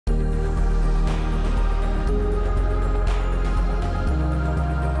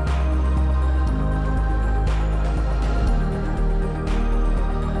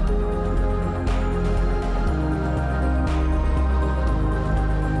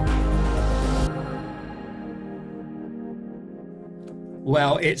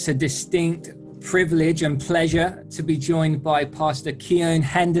Well, it's a distinct privilege and pleasure to be joined by Pastor Keon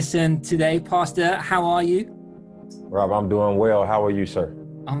Henderson today. Pastor, how are you? Rob, I'm doing well. How are you, sir?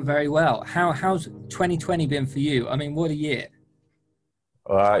 I'm very well. How's 2020 been for you? I mean, what a year.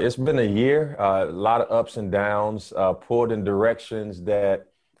 It's been a year, a lot of ups and downs, pulled in directions that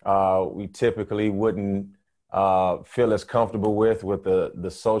we typically wouldn't feel as comfortable with the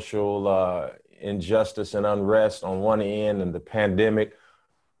social injustice and unrest on one end and the pandemic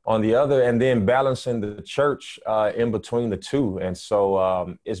on the other, and then balancing the church in between the two. And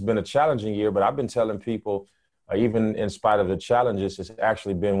so it's been a challenging year, but I've been telling people, even in spite of the challenges, it's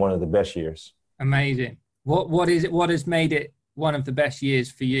actually been one of the best years. Amazing. What is it? What has made it one of the best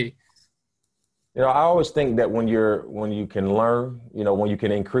years for you? You know, I always think that when you can learn, when you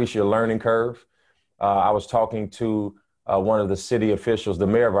can increase your learning curve. I was talking to one of the city officials, the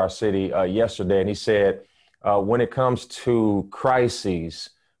mayor of our city, yesterday, and he said, when it comes to crises,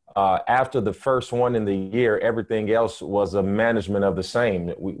 after the first one in the year, everything else was a management of the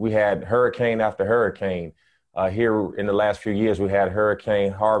same. We had hurricane after hurricane. Here in the last few years, we had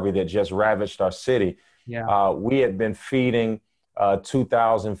Hurricane Harvey that just ravaged our city. Yeah. We had been feeding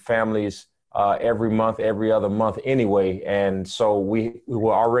 2,000 families every month, every other month anyway. And so we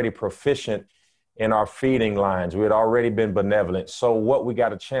were already proficient in our feeding lines. We had already been benevolent. So what we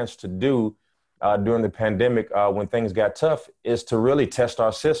got a chance to do during the pandemic, when things got tough, is to really test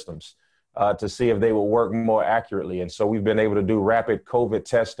our systems to see if they would work more accurately. And so we've been able to do rapid COVID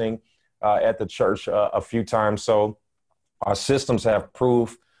testing at the church a few times. So our systems have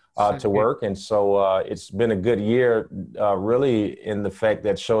proved to work. And so it's been a good year, really, in the fact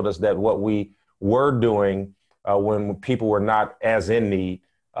that showed us that what we were doing when people were not as in need,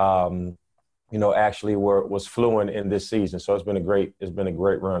 actually was fluent in this season. So it's been a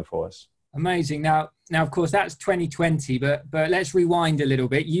great run for us. Amazing. Now, of course, that's 2020, but let's rewind a little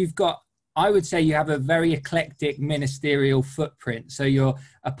bit. I would say you have a very eclectic ministerial footprint. So you're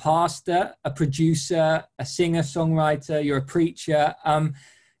a pastor, a producer, a singer, songwriter, you're a preacher.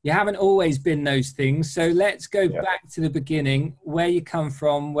 You haven't always been those things. So let's go back to the beginning, where you come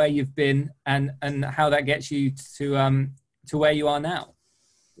from, where you've been, and how that gets you to where you are now.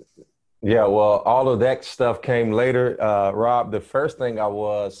 Yeah, well, all of that stuff came later, Rob. The first thing I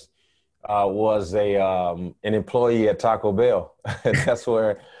was an employee at Taco Bell. That's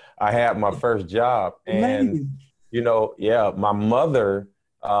where I had my first job. And, my mother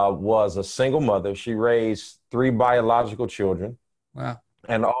was a single mother. She raised 3 biological children. Wow.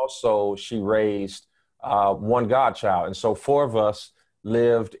 And also she raised one godchild. And so 4 of us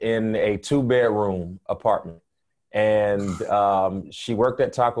lived in a 2-bedroom apartment. And she worked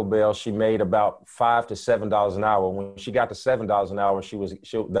at Taco Bell. She made about $5 to $7 an hour. When she got to $7 an hour,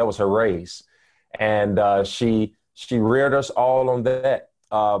 that was her raise. And she reared us all on that.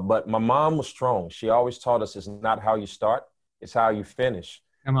 But my mom was strong. She always taught us it's not how you start, it's how you finish.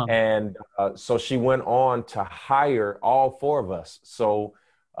 Come on. And so she went on to hire all 4 of us. So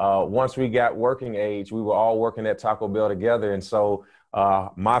once we got working age, we were all working at Taco Bell together. And so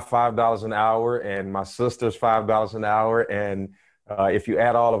my $5 an hour and my sister's $5 an hour. And if you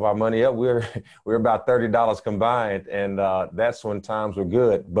add all of our money up, we're about $30 combined. And that's when times were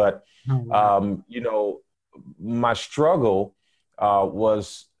good. But, my struggle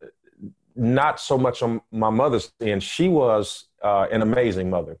was not so much on my mother's end. She was an amazing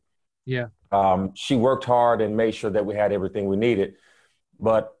mother. Yeah. She worked hard and made sure that we had everything we needed.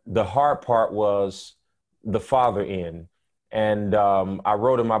 But the hard part was the father end. And I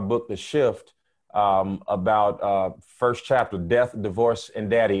wrote in my book, The Shift, about first chapter, death, divorce, and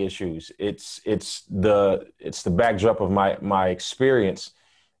daddy issues. It's the backdrop of my experience.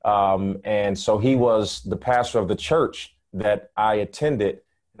 And so he was the pastor of the church that I attended.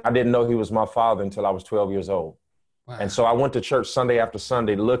 I didn't know he was my father until I was 12 years old. Wow. And so I went to church Sunday after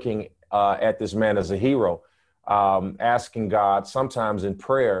Sunday looking at this man as a hero, asking God sometimes in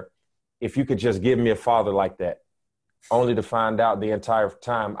prayer, if you could just give me a father like that, only to find out the entire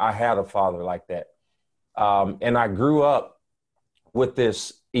time I had a father like that. And I grew up with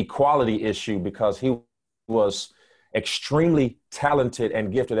this equality issue because he was extremely talented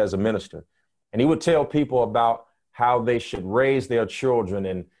and gifted as a minister. And he would tell people about how they should raise their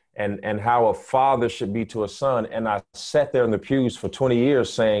children and how a father should be to a son. And I sat there in the pews for 20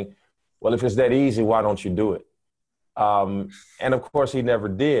 years saying, well, if it's that easy, why don't you do it? And of course, he never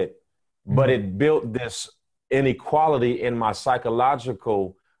did. But it built this inequality in my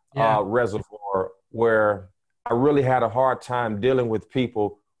psychological reservoir where I really had a hard time dealing with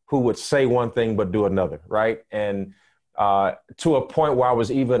people who would say one thing but do another, right? And to a point where I was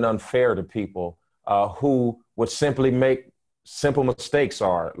even unfair to people who would simply make simple mistakes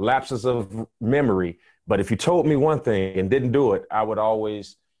are, lapses of memory. But if you told me one thing and didn't do it, I would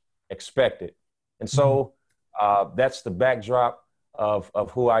always expect it. And so that's the backdrop of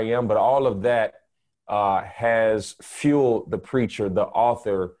who I am. But all of that has fueled the preacher, the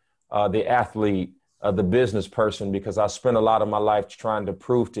author, the athlete, the business person, because I spent a lot of my life trying to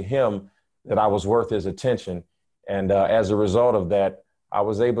prove to him that I was worth his attention. And as a result of that, I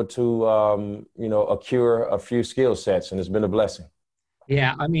was able to, accrue a few skill sets, and it's been a blessing.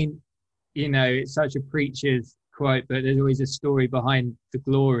 Yeah, I mean, it's such a preacher's quote, but there's always a story behind the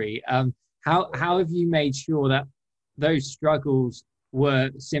glory. How have you made sure that those struggles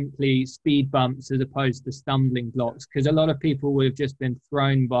were simply speed bumps as opposed to stumbling blocks? Because a lot of people would have just been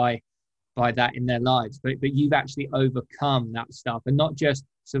thrown by that in their lives, but you've actually overcome that stuff and not just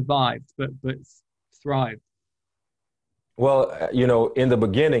survived, but thrived. Well, in the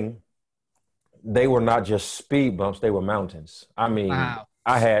beginning, they were not just speed bumps, they were mountains. I mean, wow.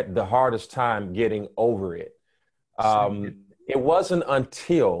 I had the hardest time getting over it. It wasn't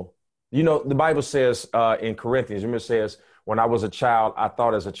until, the Bible says in Corinthians, remember, it says, when I was a child, I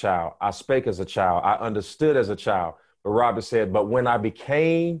thought as a child, I spake as a child, I understood as a child. But Robert said, but when I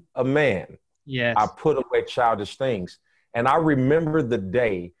became a man, yes, I put away childish things. And I remember the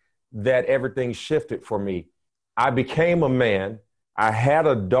day that everything shifted for me. I became a man, I had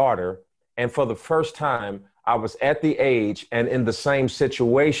a daughter, and for the first time, I was at the age and in the same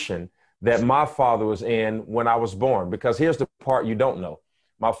situation that my father was in when I was born. Because here's the part you don't know.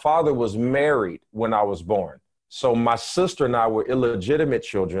 My father was married when I was born. So my sister and I were illegitimate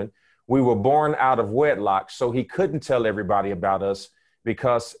children. We were born out of wedlock, so he couldn't tell everybody about us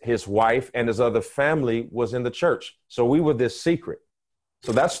because his wife and his other family was in the church. So we were this secret.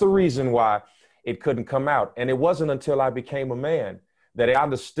 So that's the reason why it couldn't come out. And it wasn't until I became a man that I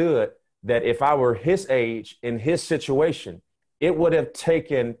understood that if I were his age in his situation, it would have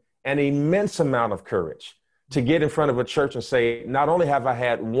taken an immense amount of courage to get in front of a church and say, not only have I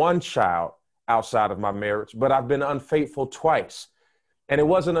had one child outside of my marriage, but I've been unfaithful twice. And it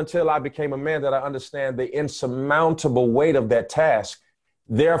wasn't until I became a man that I understand the insurmountable weight of that task.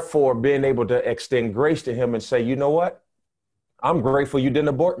 Therefore, being able to extend grace to him and say, you know what? I'm grateful you didn't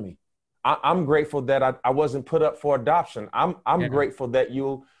abort me. I'm grateful that I wasn't put up for adoption. I'm grateful that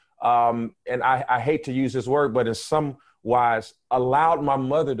you, and I hate to use this word, but in some wise allowed my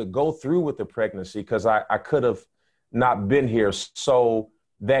mother to go through with the pregnancy because I could have not been here. So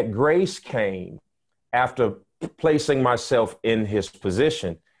that grace came after placing myself in his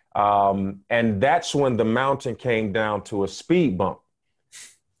position. And that's when the mountain came down to a speed bump.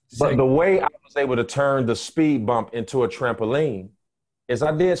 But the way I was able to turn the speed bump into a trampoline is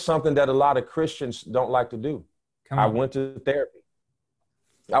I did something that a lot of Christians don't like to do. I went to therapy.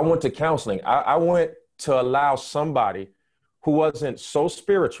 I went to counseling. I went to allow somebody who wasn't so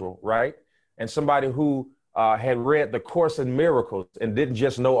spiritual, right? And somebody who had read the Course in Miracles and didn't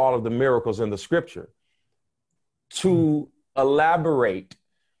just know all of the miracles in the scripture to elaborate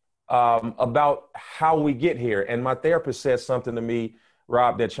about how we get here. And my therapist said something to me,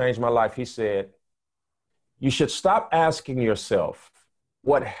 Rob, that changed my life. He said, you should stop asking yourself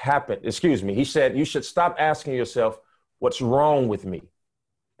what happened. He said, you should stop asking yourself, what's wrong with me?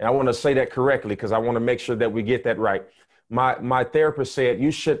 And I want to say that correctly because I want to make sure that we get that right. My therapist said,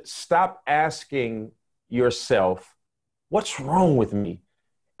 you should stop asking yourself, what's wrong with me?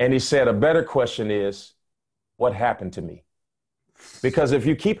 And he said, a better question is, what happened to me? Because if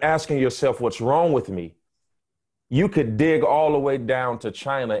you keep asking yourself, what's wrong with me? You could dig all the way down to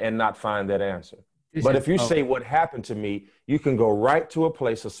China and not find that answer. But if you say what happened to me, you can go right to a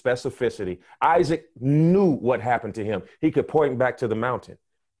place of specificity. Isaac knew what happened to him. He could point back to the mountain,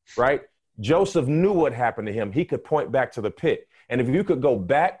 right? Joseph knew what happened to him. He could point back to the pit. And if you could go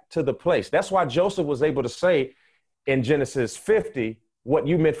back to the place, that's why Joseph was able to say in Genesis 50, what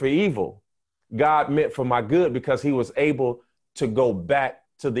you meant for evil, God meant for my good, because he was able to go back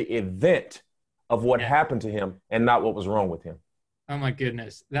to the event of what happened to him and not what was wrong with him. Oh my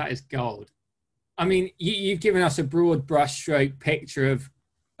goodness, that is gold. I mean, you've given us a broad brushstroke picture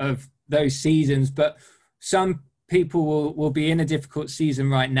of those seasons, but some people will be in a difficult season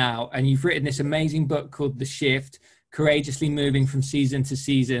right now. And you've written this amazing book called The Shift, Courageously Moving from Season to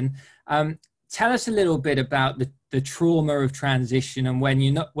Season. Tell us a little bit about the trauma of transition and when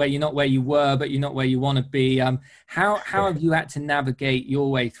you're not where you were, but you're not where you want to be. How have you had to navigate your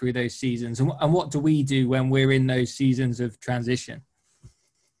way through those seasons? And what do we do when we're in those seasons of transition?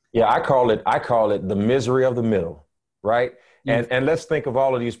 Yeah, I call it the misery of the middle, right? Yeah. And let's think of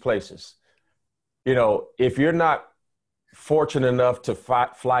all of these places. You know, if you're not fortunate enough to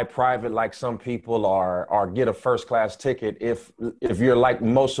fly private like some people, or get a first class ticket. If you're like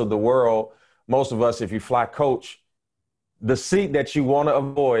most of the world, most of us, if you fly coach, the seat that you want to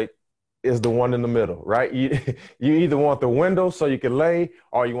avoid is the one in the middle, right? You either want the window so you can lay,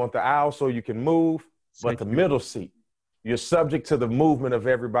 or you want the aisle so you can move. But the middle seat, you're subject to the movement of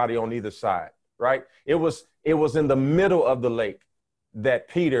everybody on either side, right? It was in the middle of the lake that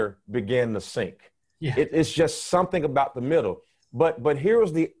Peter began to sink. Yeah. It's just something about the middle. But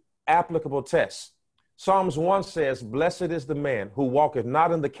here's the applicable test. Psalms 1 says, "Blessed is the man who walketh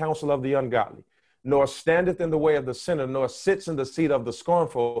not in the counsel of the ungodly, nor standeth in the way of the sinner, nor sits in the seat of the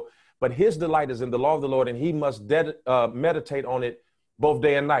scornful, but his delight is in the law of the Lord, and he must meditate on it both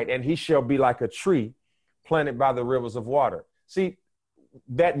day and night. And he shall be like a tree planted by the rivers of water." See,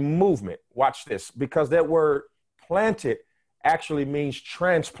 that movement, watch this, because that word planted actually means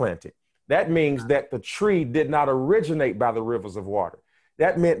transplanted. That means that the tree did not originate by the rivers of water.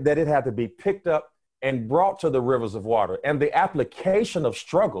 That meant that it had to be picked up and brought to the rivers of water. And the application of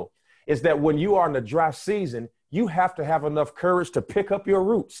struggle is that when you are in a dry season, you have to have enough courage to pick up your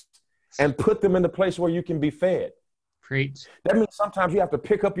roots and put them in the place where you can be fed. Preach. That means sometimes you have to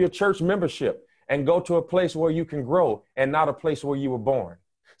pick up your church membership and go to a place where you can grow and not a place where you were born.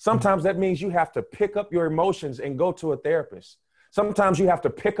 Sometimes that means you have to pick up your emotions and go to a therapist. Sometimes you have to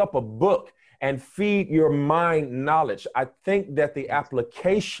pick up a book and feed your mind knowledge. I think that the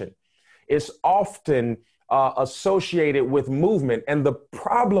application is often associated with movement. And the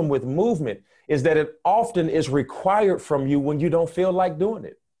problem with movement is that it often is required from you when you don't feel like doing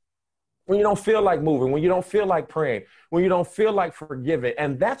it. When you don't feel like moving, when you don't feel like praying, when you don't feel like forgiving.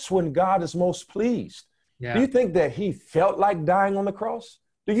 And that's when God is most pleased. Yeah. Do you think that he felt like dying on the cross?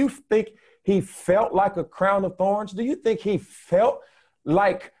 Do you think he felt like a crown of thorns? Do you think he felt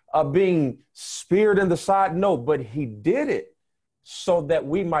like being speared in the side? No, but he did it so that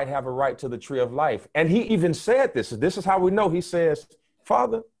we might have a right to the tree of life. And he even said this. This is how we know. He says,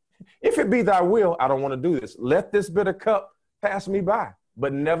 "Father, if it be thy will," I don't want to do this, "let this bitter cup pass me by.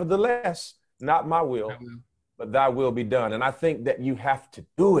 But nevertheless, not my will, but thy will be done." And I think that you have to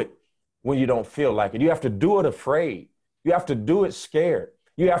do it when you don't feel like it. You have to do it afraid. You have to do it scared.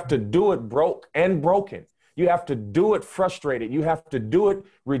 You have to do it broken. You have to do it frustrated. You have to do it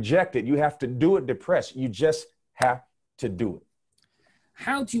rejected. You have to do it depressed. You just have to do it.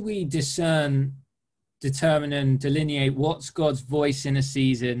 How do we determine and delineate what's God's voice in a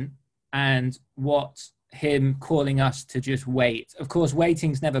season and what's him calling us to just wait? Of course,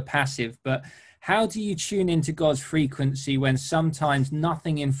 waiting's never passive, but how do you tune into God's frequency when sometimes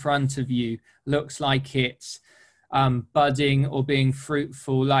nothing in front of you looks like it's budding or being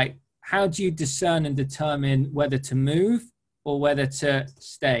fruitful? Like, how do you discern and determine whether to move or whether to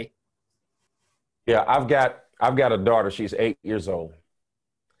stay? Yeah, I've got a daughter. She's 8 years old.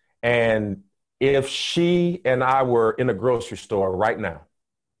 And if she and I were in a grocery store right now,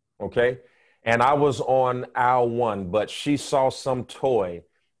 okay, and I was on aisle 1, but she saw some toy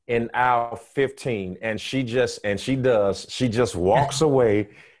in aisle 15, and she just walks away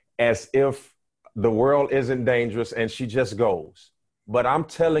as if the world isn't dangerous, and she just goes. But I'm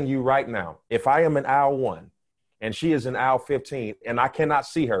telling you right now, if I am in aisle 1 and she is in aisle 15 and I cannot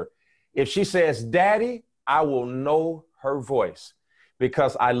see her, if she says, "Daddy," I will know her voice,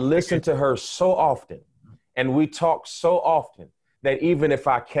 because I listen to her so often and we talk so often that even if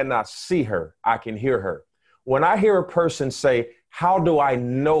I cannot see her, I can hear her. When I hear a person say, "How do I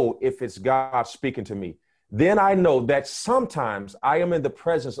know if it's God speaking to me?" then I know that sometimes I am in the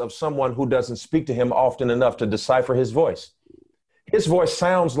presence of someone who doesn't speak to him often enough to decipher his voice. His voice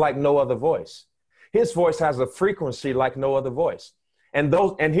sounds like no other voice. His voice has a frequency like no other voice. And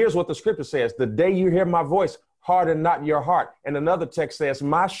here's what the scripture says: "The day you hear my voice, harden not your heart." And another text says,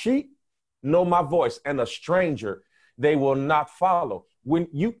 "My sheep know my voice, and a stranger they will not follow." When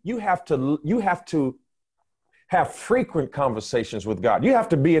you have to have frequent conversations with God. You have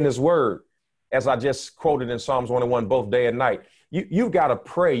to be in his word, as I just quoted in Psalms 101, both day and night. You've got to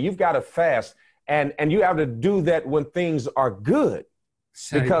pray. You've got to fast. And you have to do that when things are good.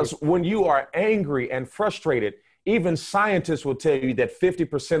 Because when you are angry and frustrated, even scientists will tell you that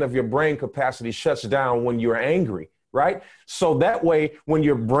 50% of your brain capacity shuts down when you're angry, right? So that way, when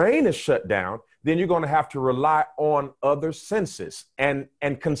your brain is shut down, then you're going to have to rely on other senses. And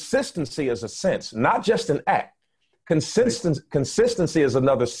consistency is a sense, not just an act. Consistency is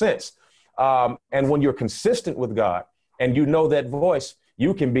another sense. And when you're consistent with God and you know that voice,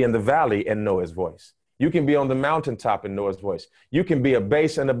 you can be in the valley and know his voice. You can be on the mountaintop and know his voice. You can be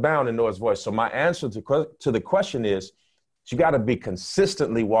abased and abound and know his voice. So my answer to the question is, you got to be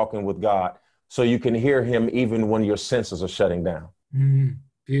consistently walking with God so you can hear him even when your senses are shutting down.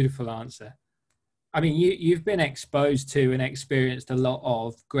 Beautiful answer. I mean, you've been exposed to and experienced a lot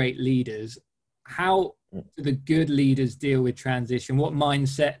of great leaders. How do the good leaders deal with transition? What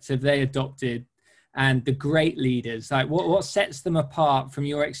mindsets have they adopted? And the great leaders, like what sets them apart from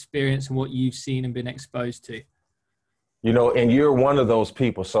your experience and what you've seen and been exposed to? You know, and you're one of those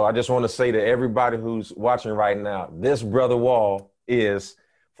people. So I just want to say to everybody who's watching right now, this brother Wall is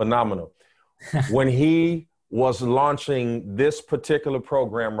phenomenal. When he was launching this particular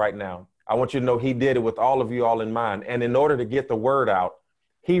program right now, I want you to know he did it with all of you all in mind. And in order to get the word out,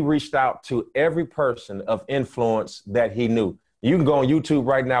 he reached out to every person of influence that he knew. You can go on YouTube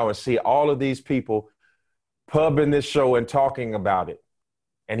right now and see all of these people pubbing this show and talking about it.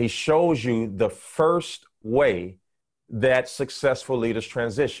 And he shows you the first way that successful leaders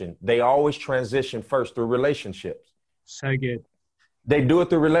transition. They always transition first through relationships. So good. They do it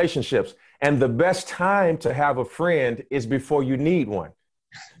through relationships. And the best time to have a friend is before you need one.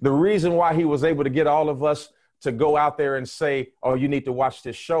 The reason why he was able to get all of us to go out there and say, oh, you need to watch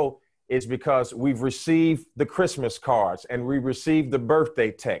this show is because we've received the Christmas cards and we received the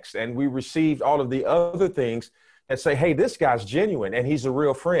birthday text and we received all of the other things that say, hey, this guy's genuine and he's a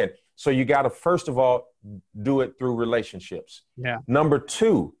real friend. So you got to, first of all, do it through relationships. Yeah. Number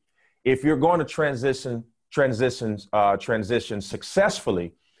two, if you're going to transition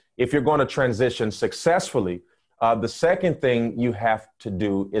successfully, the second thing you have to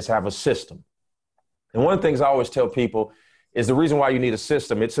do is have a system. And one of the things I always tell people is the reason why you need a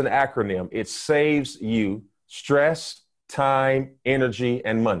system. It's an acronym. It saves you stress, time, energy,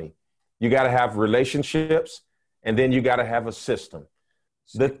 and money. You got to have relationships, and then you got to have a system.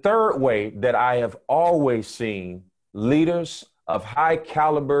 The third way that I have always seen leaders of high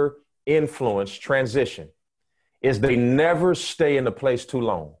caliber influence transition is they never stay in a place too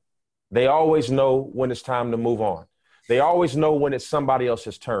long. They always know when it's time to move on. They always know when it's somebody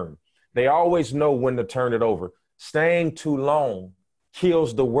else's turn. They always know when to turn it over. Staying too long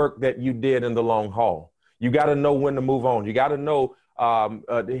kills the work that you did in the long haul. You got to know when to move on. You got to know,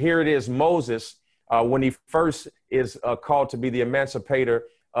 here it is, Moses, when he first is called to be the emancipator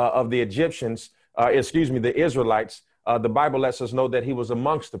of the Egyptians, the Israelites, the Bible lets us know that he was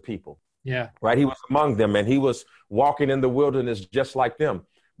amongst the people. Yeah. Right. He was among them and he was walking in the wilderness just like them.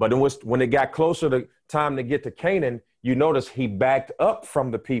 But when it got closer to time to get to Canaan, you notice he backed up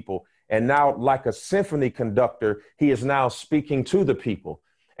from the people. And now, like a symphony conductor, he is now speaking to the people.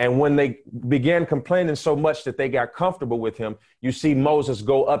 And when they began complaining so much that they got comfortable with him, you see Moses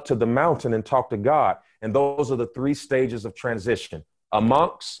go up to the mountain and talk to God. And those are the three stages of transition: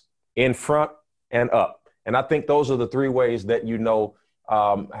 amongst, in front, and up. And I think those are the three ways that you know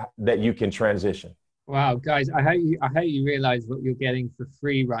that you can transition. Wow, guys, I hope you realize what you're getting for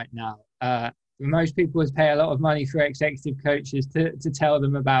free right now. Most people would pay a lot of money for executive coaches to tell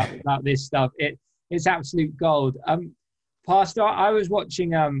them about this stuff. It's absolute gold. Pastor, I was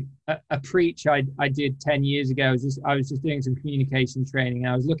watching a preach I did 10 years ago. I was just doing some communication training,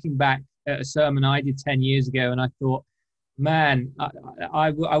 and I was looking back at a sermon I did 10 years ago, and I thought, man, I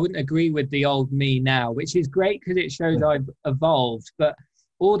wouldn't agree with the old me now, which is great because it shows I've evolved. But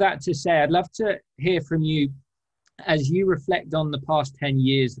all that to say, I'd love to hear from you as you reflect on the past 10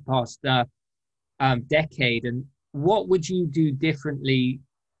 years, the past decade, and what would you do differently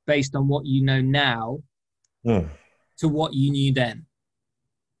based on what you know now to what you knew then?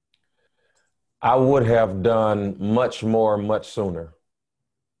 I would have done much more, much sooner.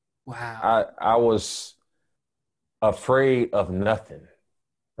 Wow. I was afraid of nothing,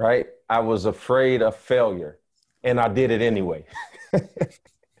 right? I was afraid of failure, and I did it anyway.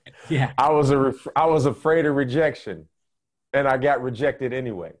 Yeah. I was afraid of rejection, and I got rejected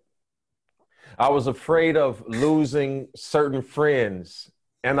anyway. I was afraid of losing certain friends,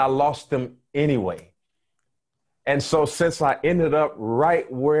 and I lost them anyway. And so since I ended up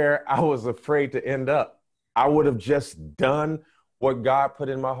right where I was afraid to end up, I would have just done what God put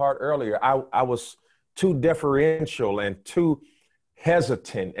in my heart earlier. I was too deferential and too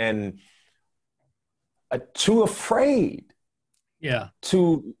hesitant and too afraid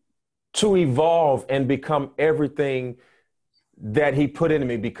to evolve and become everything that he put into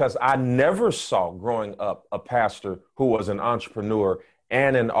me, because I never saw growing up a pastor who was an entrepreneur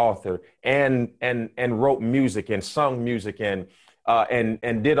and an author and wrote music and sung music and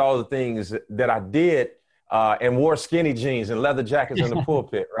did all the things that I did and wore skinny jeans and leather jackets in the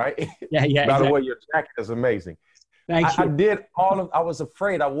pulpit, right? Yeah. By Exactly. the way, your jacket is amazing. Thank you. I did I was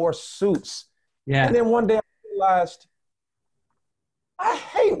afraid. I wore suits. Yeah. And then one day I realized I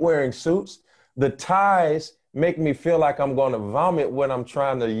hate wearing suits. The ties make me feel like I'm going to vomit when I'm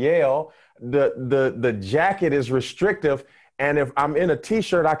trying to yell. the jacket is restrictive. And if I'm in a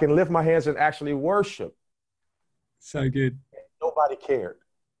t-shirt, I can lift my hands and actually worship. So good. Nobody cared.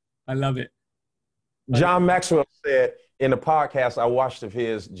 I love it. John Maxwell said in a podcast I watched of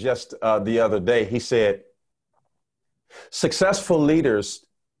his just the other day, he said, successful leaders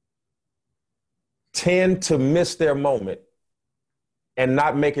tend to miss their moment and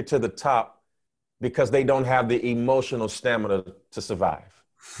not make it to the top because they don't have the emotional stamina to survive.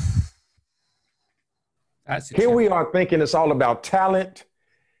 Here we are thinking it's all about talent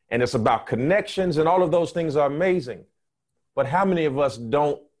and it's about connections and all of those things are amazing. But how many of us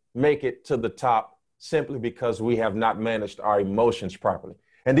don't make it to the top simply because we have not managed our emotions properly?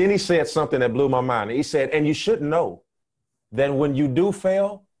 And then he said something that blew my mind. He said, and you should know that when you do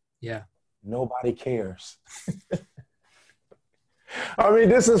fail, nobody cares. I mean,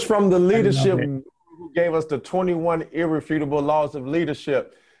 this is from the leadership who gave us the 21 irrefutable laws of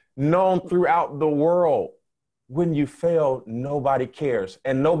leadership, known throughout the world. When you fail, nobody cares.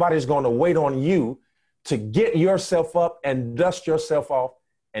 And nobody's going to wait on you to get yourself up and dust yourself off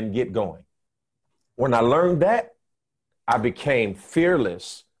and get going. When I learned that, I became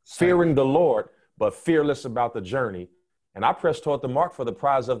fearless, fearing the Lord, but fearless about the journey. And I pressed toward the mark for the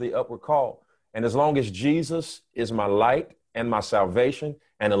prize of the upward call. And as long as Jesus is my light and my salvation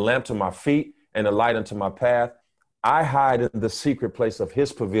and a lamp to my feet and a light unto my path, I hide in the secret place of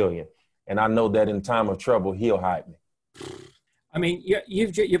his pavilion. And I know that in time of trouble, he'll hide me. I mean,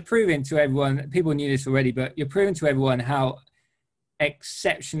 you're proving to everyone, people knew this already, but you're proving to everyone how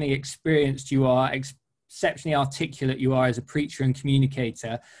exceptionally experienced you are, exceptionally articulate you are as a preacher and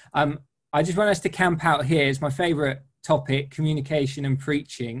communicator. I just want us to camp out here. It's my favorite topic, communication and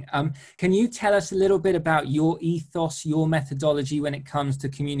preaching. Can you tell us a little bit about your ethos, your methodology when it comes to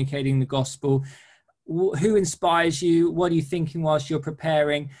communicating the gospel? Who inspires you? What are you thinking whilst you're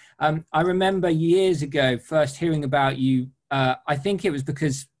preparing? I remember years ago first hearing about you. I think it was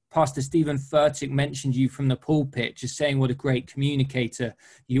because Pastor Stephen Furtick mentioned you from the pulpit, just saying what a great communicator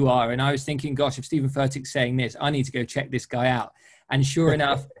you are. And I was thinking, gosh, if Stephen Furtick's saying this, I need to go check this guy out. And sure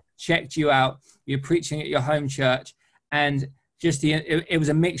enough, checked you out. You're preaching at your home church. And just it was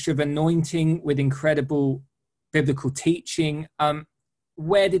a mixture of anointing with incredible biblical teaching.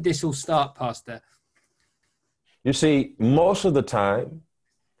 Where did this all start, Pastor? You see, most of the time,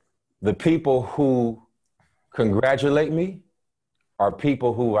 the people who congratulate me are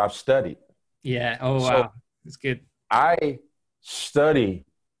people who I've studied. Yeah. Oh, wow. That's good. I study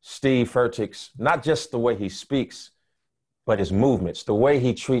Steve Furtick's, not just the way he speaks, but his movements, the way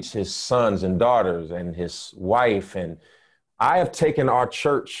he treats his sons and daughters and his wife. And I have taken our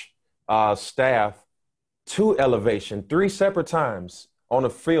church staff to Elevation 3 separate times on a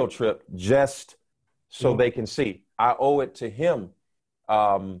field trip just so they can see. I owe it to him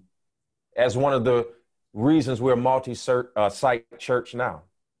as one of the reasons we're a multi-site church now.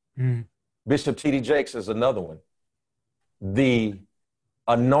 Bishop T.D. Jakes is another one. The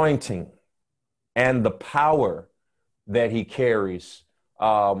anointing and the power that he carries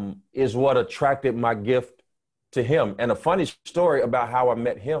is what attracted my gift to him. And a funny story about how I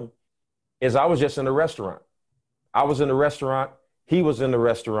met him is I was just in a restaurant. I was in the restaurant. He was in the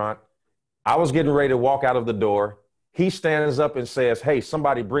restaurant. I was getting ready to walk out of the door. He stands up and says, hey,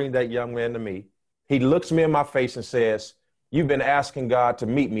 somebody bring that young man to me. He looks me in my face and says, you've been asking God to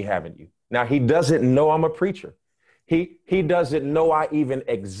meet me, haven't you? Now, he doesn't know I'm a preacher. He doesn't know I even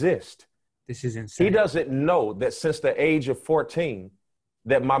exist. This is insane. He doesn't know that since the age of 14,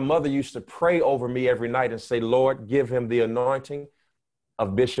 that my mother used to pray over me every night and say, Lord, give him the anointing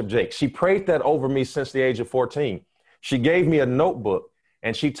of Bishop Jakes. She prayed that over me since the age of 14. She gave me a notebook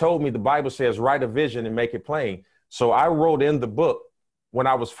and she told me the Bible says, write a vision and make it plain. So I wrote in the book when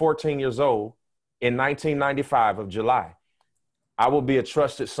I was 14 years old in 1995 of July, I will be a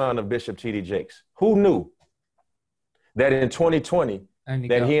trusted son of Bishop T.D. Jakes. Who knew that in 2020,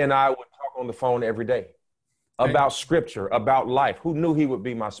 that he and I would talk on the phone every day about scripture, about life? Who knew he would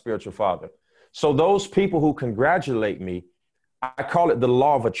be my spiritual father? So those people who congratulate me, I call it the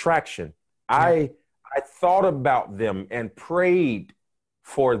law of attraction. I thought about them and prayed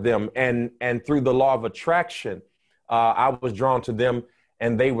for them. And through the law of attraction, I was drawn to them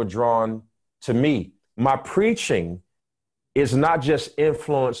and they were drawn to me. My preaching is not just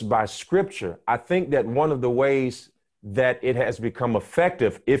influenced by scripture. I think that one of the ways that it has become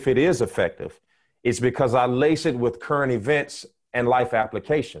effective, if it is effective, is because I lace it with current events and life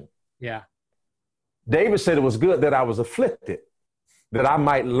application. Yeah. David said it was good that I was afflicted, that I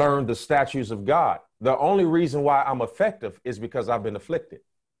might learn the statutes of God. The only reason why I'm effective is because I've been afflicted.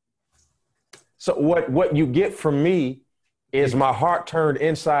 So what you get from me is my heart turned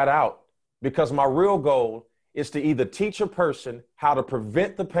inside out because my real goal is to either teach a person how to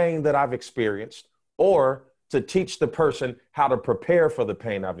prevent the pain that I've experienced or to teach the person how to prepare for the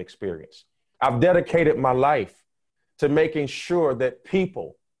pain I've experienced. I've dedicated my life to making sure that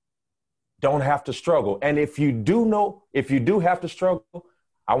people don't have to struggle. And if you do have to struggle,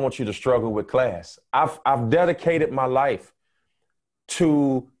 I want you to struggle with class. I've dedicated my life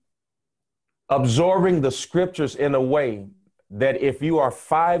to absorbing the scriptures in a way that if you are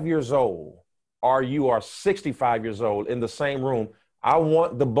 5 years old or you are 65 years old in the same room, I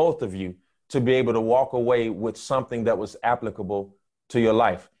want the both of you to be able to walk away with something that was applicable to your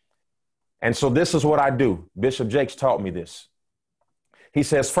life. And so this is what I do. Bishop Jakes taught me this. He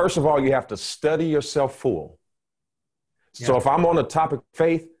says, first of all, you have to study yourself full. Yeah. So if I'm on a topic of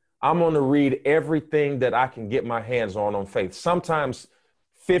faith, I'm going to read everything that I can get my hands on faith. Sometimes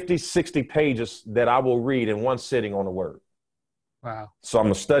 50, 60 pages that I will read in one sitting on a word. Wow. So I'm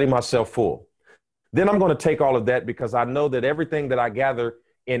going to study myself full. Then I'm going to take all of that because I know that everything that I gather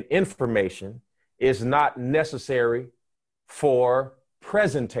in information is not necessary for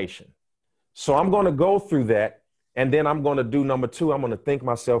presentation. So I'm going to go through that. And then I'm going to do number two. I'm going to think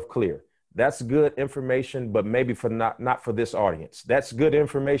myself clear. That's good information, but maybe for not for this audience. That's good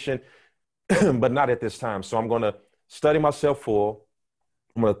information, but not at this time. So I'm going to study myself full.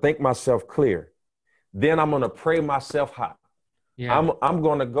 I'm going to think myself clear. Then I'm going to pray myself hot. Yeah. I'm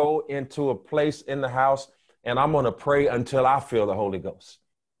going to go into a place in the house and I'm going to pray until I feel the Holy Ghost.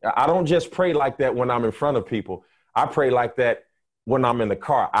 I don't just pray like that when I'm in front of people. I pray like that when I'm in the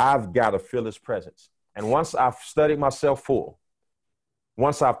car. I've got to feel his presence. And once I've studied myself full,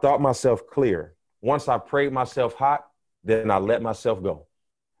 once I've thought myself clear, once I've prayed myself hot, then I let myself go.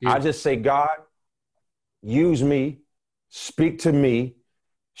 Yeah. I just say, God, use me, speak to me,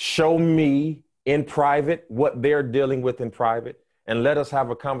 show me in private what they're dealing with in private, and let us have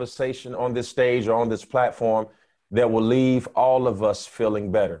a conversation on this stage or on this platform that will leave all of us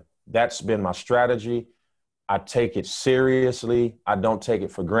feeling better. That's been my strategy. I take it seriously. I don't take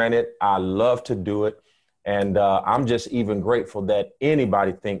it for granted. I love to do it. And I'm just even grateful that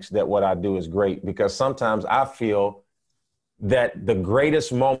anybody thinks that what I do is great, because sometimes I feel that the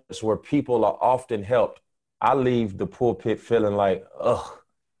greatest moments where people are often helped, I leave the pulpit feeling like, ugh,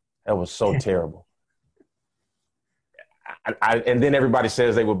 that was so terrible. And then everybody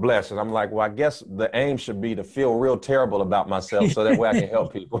says they were blessed. And I'm like, well, I guess the aim should be to feel real terrible about myself so that way I can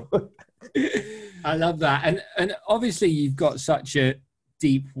help people. I love that. And obviously you've got such a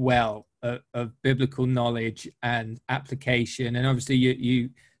deep well of biblical knowledge and application. And obviously you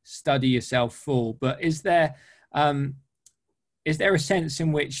study yourself full, but is there a sense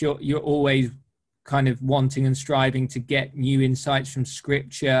in which you're always kind of wanting and striving to get new insights from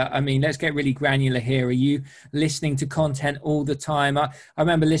scripture? I mean, let's get really granular here. Are you listening to content all the time? I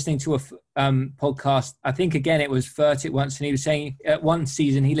remember listening to a podcast. I think, again, it was Furtick once, and he was saying at one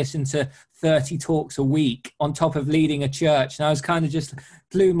season he listened to 30 talks a week on top of leading a church. And I was kind of just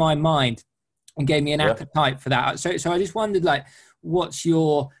blew my mind and gave me an appetite for that. So I just wondered, like, what's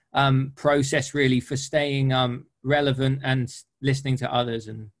your process really for staying relevant and listening to others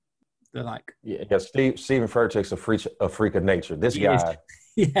and the like? Yeah, Stephen Furtick's a freak of nature. This guy,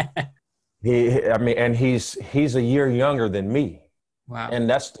 yeah, he's a year younger than me. Wow. And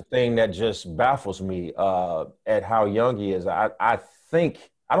that's the thing that just baffles me at how young he is. I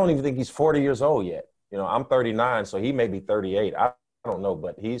don't even think he's 40 years old yet. You know, I'm 39, so he may be 38. I don't know,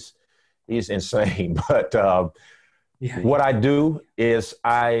 but he's insane. But what I do is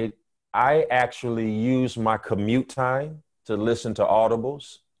I actually use my commute time to listen to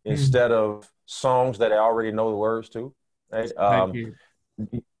audibles instead of songs that I already know the words to. Right?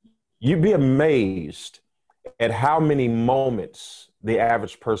 You'd be amazed at how many moments the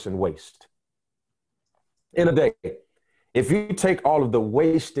average person wastes in a day. If you take all of the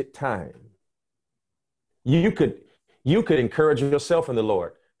wasted time, you could encourage yourself in the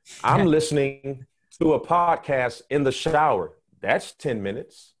Lord. I'm listening to a podcast in the shower. That's 10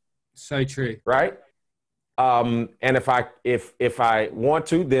 minutes. So true. Right? And if I want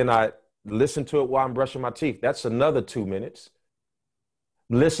to, then I listen to it while I'm brushing my teeth. That's another 2 minutes.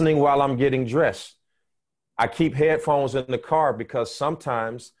 Listening while I'm getting dressed. I keep headphones in the car because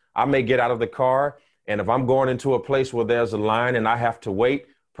sometimes I may get out of the car, and if I'm going into a place where there's a line and I have to wait,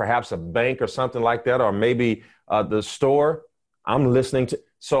 perhaps a bank or something like that, or maybe the store, I'm listening to.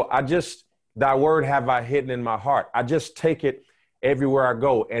 So thy word have I hidden in my heart. I just take it everywhere I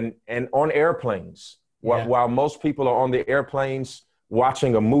go. And on airplanes, while most people are on the airplanes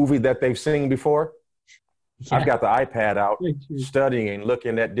watching a movie that they've seen before, I've got the iPad out studying,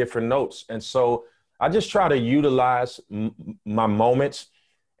 looking at different notes. And so I just try to utilize my moments.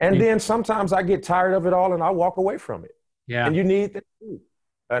 And then sometimes I get tired of it all and I walk away from it. Yeah. And you need that too.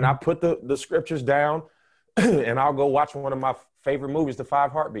 And I put the scriptures down and I'll go watch one of my favorite movies, The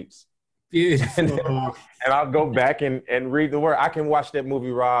Five Heartbeats. Beautiful. And I'll go back and read the word. I can watch that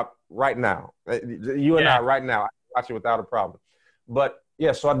movie, Rob, right now. You and I right now. I can watch it without a problem. But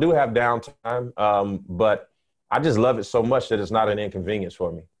yeah, so I do have downtime. But I just love it so much that it's not an inconvenience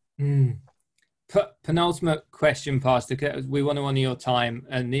for me. Penultimate question, Pastor. We want to honor your time,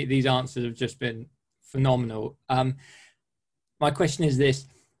 and these answers have just been phenomenal. My question is this: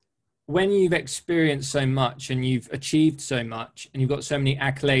 when you've experienced so much and you've achieved so much and you've got so many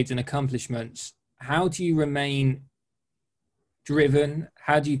accolades and accomplishments, how do you remain driven?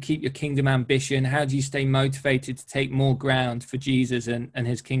 How do you keep your kingdom ambition? How do you stay motivated to take more ground for Jesus and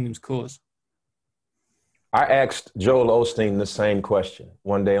his kingdom's cause? I asked Joel Osteen the same question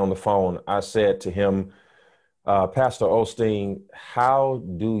one day on the phone. I said to him, Pastor Osteen, how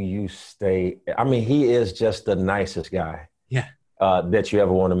do you stay? I mean, he is just the nicest guy that you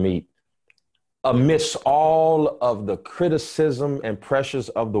ever want to meet. Amidst all of the criticism and pressures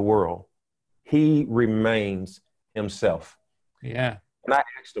of the world, he remains himself. Yeah. And I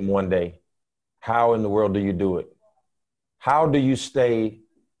asked him one day, how in the world do you do it? How do you stay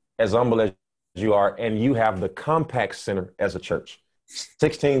as humble as you are, and you have the Compaq Center as a church,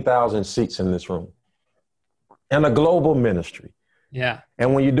 16,000 seats in this room, and a global ministry. Yeah.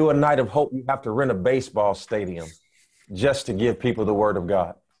 And when you do a night of hope, you have to rent a baseball stadium just to give people the word of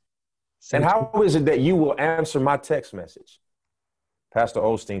God. And how is it that you will answer my text message? Pastor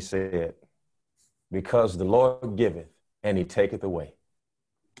Osteen said, because the Lord giveth and he taketh away.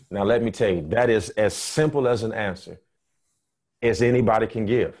 Now, let me tell you, that is as simple as an answer as anybody can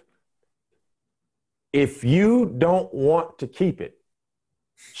give. If you don't want to keep it,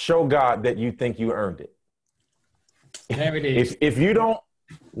 show God that you think you earned it. There it is. If you don't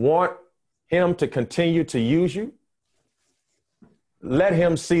want him to continue to use you, let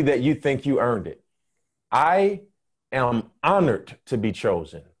him see that you think you earned it. I am honored to be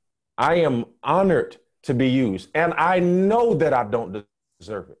chosen. I am honored to be used. And I know that I don't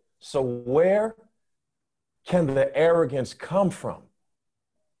deserve it. So where can the arrogance come from?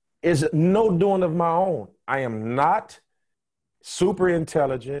 Is no doing of my own. I am not super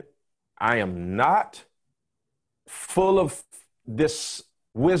intelligent. I am not full of this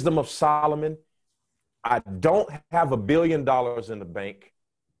wisdom of Solomon. I don't have $1 billion in the bank.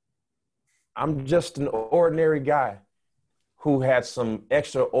 I'm just an ordinary guy who had some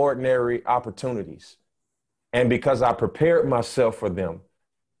extraordinary opportunities. And because I prepared myself for them,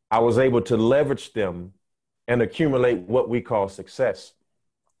 I was able to leverage them and accumulate what we call success.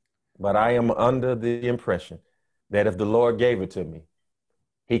 But I am under the impression that if the Lord gave it to me,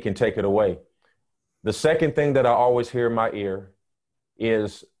 he can take it away. The second thing that I always hear in my ear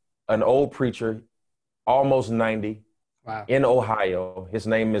is an old preacher, almost 90, in Ohio. His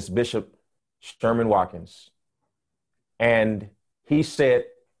name is Bishop Sherman Watkins. And he said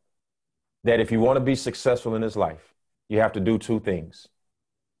that if you want to be successful in this life, you have to do two things.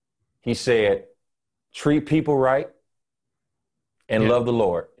 He said, treat people right and love the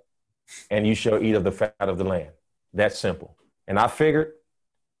Lord, and you shall eat of the fat of the land. That's simple. And I figured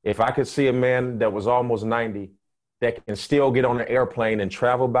if I could see a man that was almost 90 that can still get on an airplane and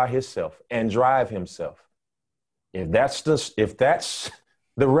travel by himself and drive himself, if that's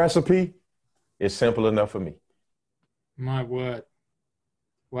the recipe, it's simple enough for me. My word.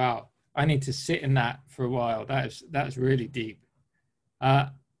 Wow. I need to sit in that for a while. That's really deep.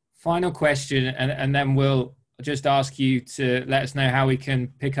 Final question, and then we'll just ask you to let us know how we can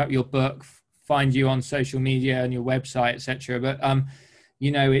pick up your book, find you on social media and your website, etc. But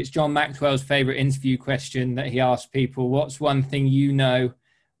you know, it's John Maxwell's favorite interview question that he asks people: what's one thing you know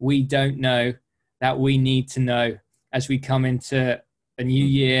we don't know that we need to know as we come into a new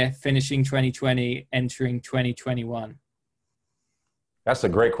year, finishing 2020, entering 2021? That's a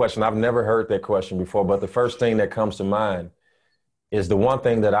great question. I've never heard that question before, but the first thing that comes to mind is the one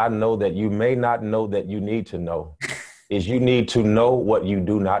thing that I know that you may not know that you need to know is you need to know what you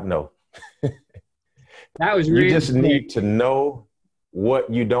do not know. That was really You just need to know what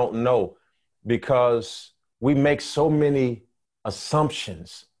you don't know, because we make so many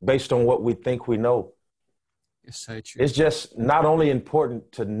assumptions based on what we think we know. It's so true. It's just not only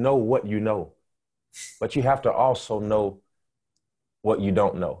important to know what you know, but you have to also know what you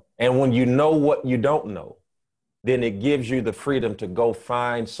don't know. And when you know what you don't know, then it gives you the freedom to go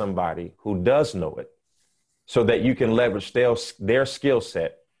find somebody who does know it so that you can leverage their skill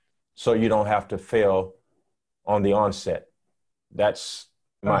set so you don't have to fail on the onset. That's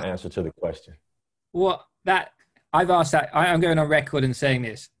my answer to the question. Well, I've asked that. I'm going on record and saying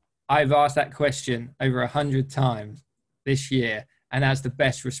this. I've asked that question over 100 times this year, and that's the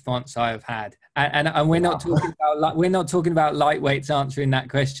best response I have had. And we're not talking about lightweights answering that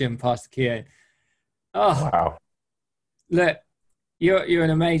question, Pastor Keown. Oh, wow! Look, you're an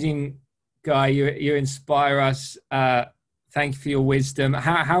amazing guy. You inspire us. Thank you for your wisdom.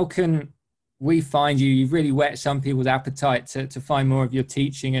 How can we find you? You've really whet some people's appetite to find more of your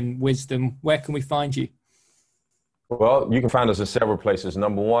teaching and wisdom. Where can we find you? Well, you can find us in several places.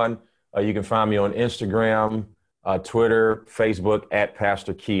 Number one, you can find me on Instagram, Twitter, Facebook at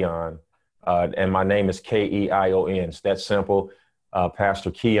Pastor Keown. And my name is Keioun. So that's simple.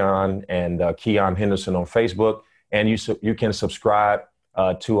 Pastor Keown and Keown Henderson on Facebook. And you can subscribe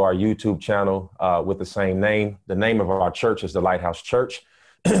to our YouTube channel with the same name. The name of our church is the Lighthouse Church.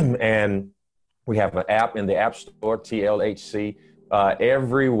 And we have an app in the App Store, TLHC.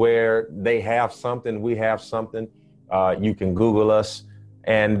 Everywhere they have something, we have something. You can Google us.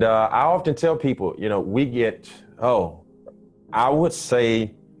 And I often tell people, we get, I would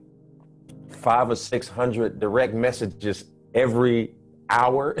say 500 or 600 direct messages every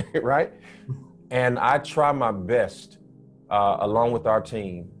hour, right? And I try my best along with our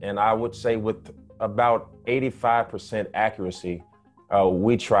team. And I would say with about 85% accuracy,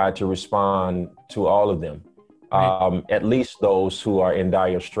 we try to respond to all of them, at least those who are in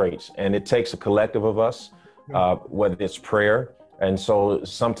dire straits. And it takes a collective of us. Whether it's prayer. And so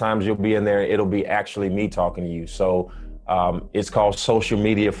sometimes you'll be in there, it'll be actually me talking to you. So it's called social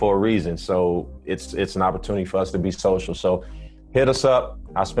media for a reason. So it's an opportunity for us to be social. So hit us up.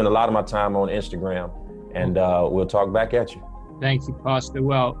 I spend a lot of my time on Instagram, and we'll talk back at you. Thank you, Pastor.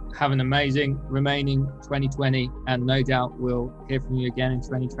 Well, have an amazing remaining 2020, and no doubt we'll hear from you again in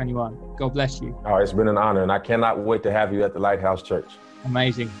 2021. God bless you. It's been an honor, and I cannot wait to have you at the Lighthouse Church.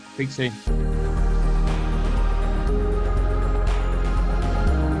 Amazing. Speak soon.